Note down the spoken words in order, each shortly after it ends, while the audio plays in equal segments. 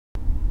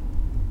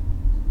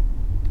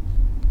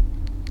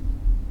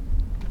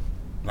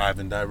live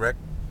and direct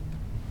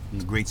from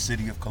the great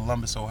city of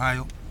Columbus,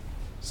 Ohio.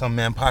 Some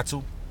man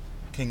Patu,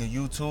 king of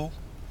YouTube,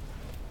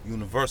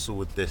 universal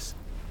with this.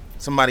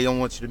 Somebody I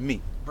want you to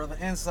meet. Brother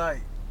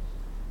Insight.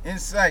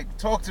 Insight,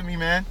 talk to me,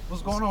 man.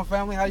 What's going on,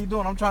 family? How you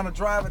doing? I'm trying to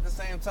drive at the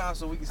same time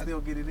so we can still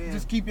get it in.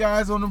 Just keep your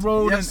eyes on the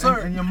road, yes,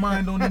 and your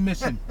mind on the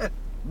mission.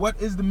 What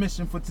is the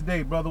mission for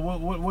today, brother?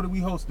 What are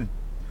we hosting?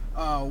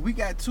 We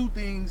got two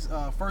things.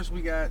 First,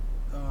 we got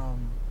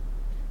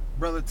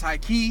Brother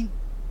Taiki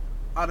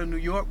out of New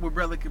York with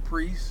Brother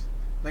Caprice.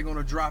 They're going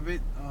to drop it.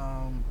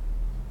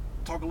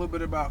 Talk a little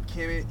bit about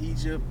Kemet,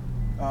 Egypt.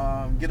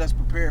 Get us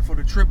prepared for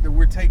the trip that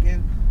we're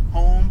taking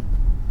home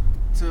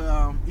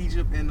to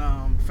Egypt in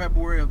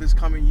February of this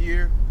coming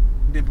year.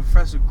 And then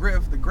Professor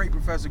Griff, the great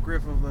Professor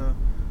Griff of the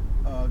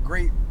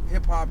great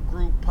hip-hop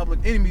group Public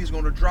Enemy, is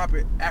going to drop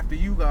it after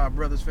you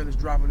brothers finish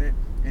dropping it,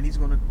 and he's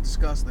going to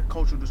discuss the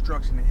cultural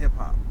destruction in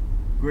hip-hop.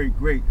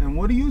 Great. And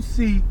what do you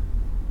see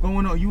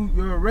going on?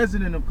 You're a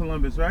resident of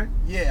Columbus, right?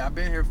 Yeah, I've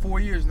been here 4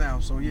 years now,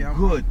 so yeah, I'm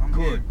good.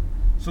 Here.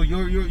 So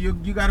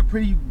you got a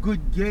pretty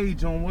good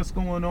gauge on what's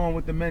going on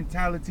with the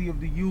mentality of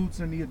the youths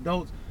and the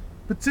adults,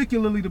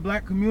 particularly the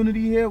black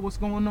community here. What's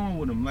going on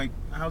with them? Like,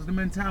 how's the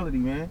mentality,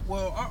 man?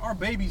 Well, our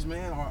babies,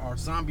 man, are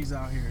zombies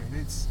out here, and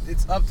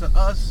it's up to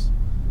us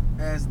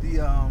as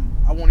the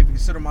I won't even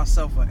consider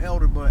myself an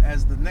elder, but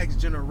as the next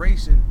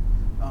generation,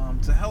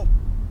 to help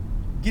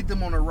get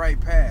them on the right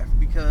path.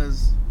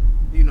 Because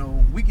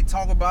we can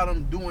talk about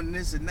them doing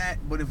this and that,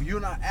 but if you're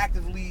not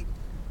actively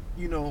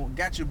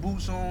got your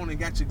boots on and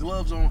got your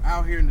gloves on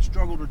out here in the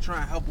struggle to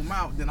try and help them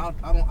out, then I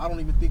don't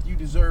even think you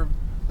deserve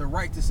the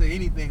right to say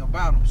anything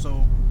about them.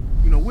 So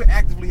we're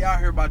actively out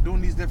here by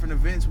doing these different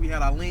events. We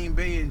had Eileen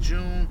Bay in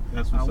June.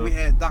 We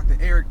had Dr.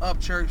 Eric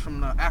Upchurch from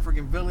the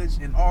African Village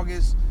in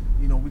August.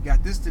 We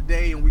got this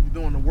today, and we're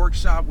doing a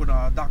workshop with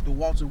Dr.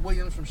 Walter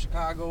Williams from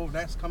Chicago.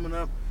 That's coming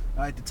up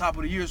at the top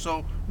of the year.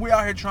 So we're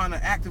out here trying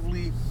to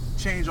actively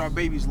change our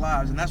babies'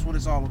 lives, and that's what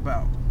it's all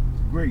about.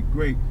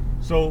 Great.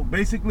 So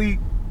basically,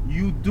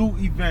 you do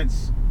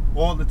events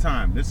all the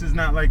time. This is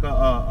not like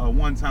a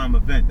one-time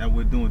event that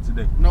we're doing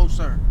today. No,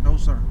 sir.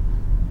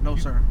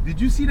 Did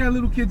you see that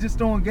little kid just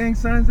throwing gang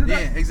signs at us?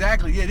 Yeah,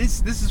 exactly. Yeah,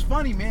 this is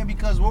funny, man,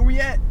 because where we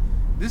at,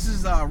 this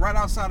is right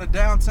outside of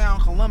downtown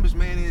Columbus,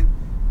 man,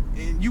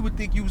 and you would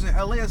think you was in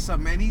LA or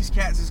something, man. These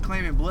cats is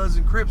claiming Bloods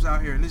and Crips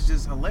out here, and it's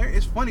just hilarious.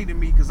 It's funny to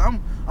me because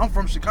I'm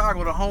from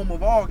Chicago, the home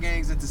of all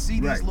gangs, and to see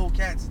these little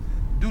cats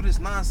do this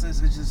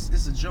nonsense,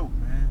 it's a joke,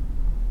 man.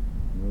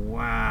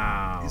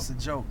 Wow. It's a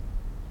joke.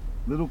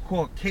 Little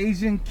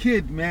Caucasian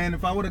kid, man.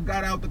 If I would have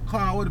got out the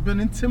car, I would have been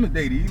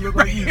intimidated. He looked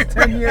like he was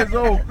 10 years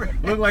old.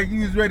 Looked like he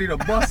was ready to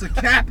bust a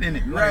cap in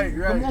it. Like,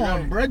 come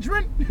on,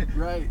 brethren.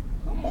 Right.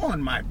 Come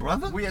on, my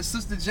brother. We at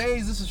Sister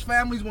J's. This is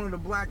Family's, one of the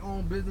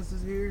black-owned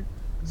businesses here.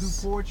 Do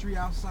poetry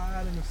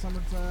outside in the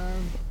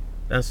summertime.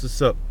 That's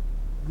what's up.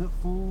 Good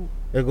food.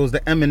 There goes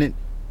the eminent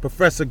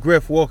Professor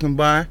Griff walking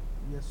by.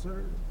 Yes,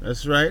 sir.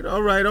 That's right.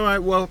 All right.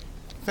 Well,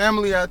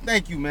 family,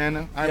 thank you,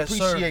 man. I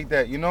appreciate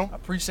that, I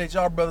appreciate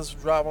y'all brothers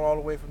for driving all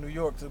the way from New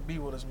York to be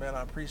with us, man.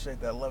 I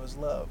appreciate that. Love is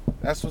love.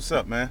 That's what's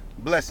up, man.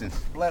 Blessings.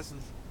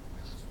 Blessings.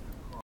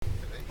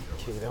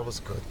 Okay, that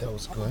was good.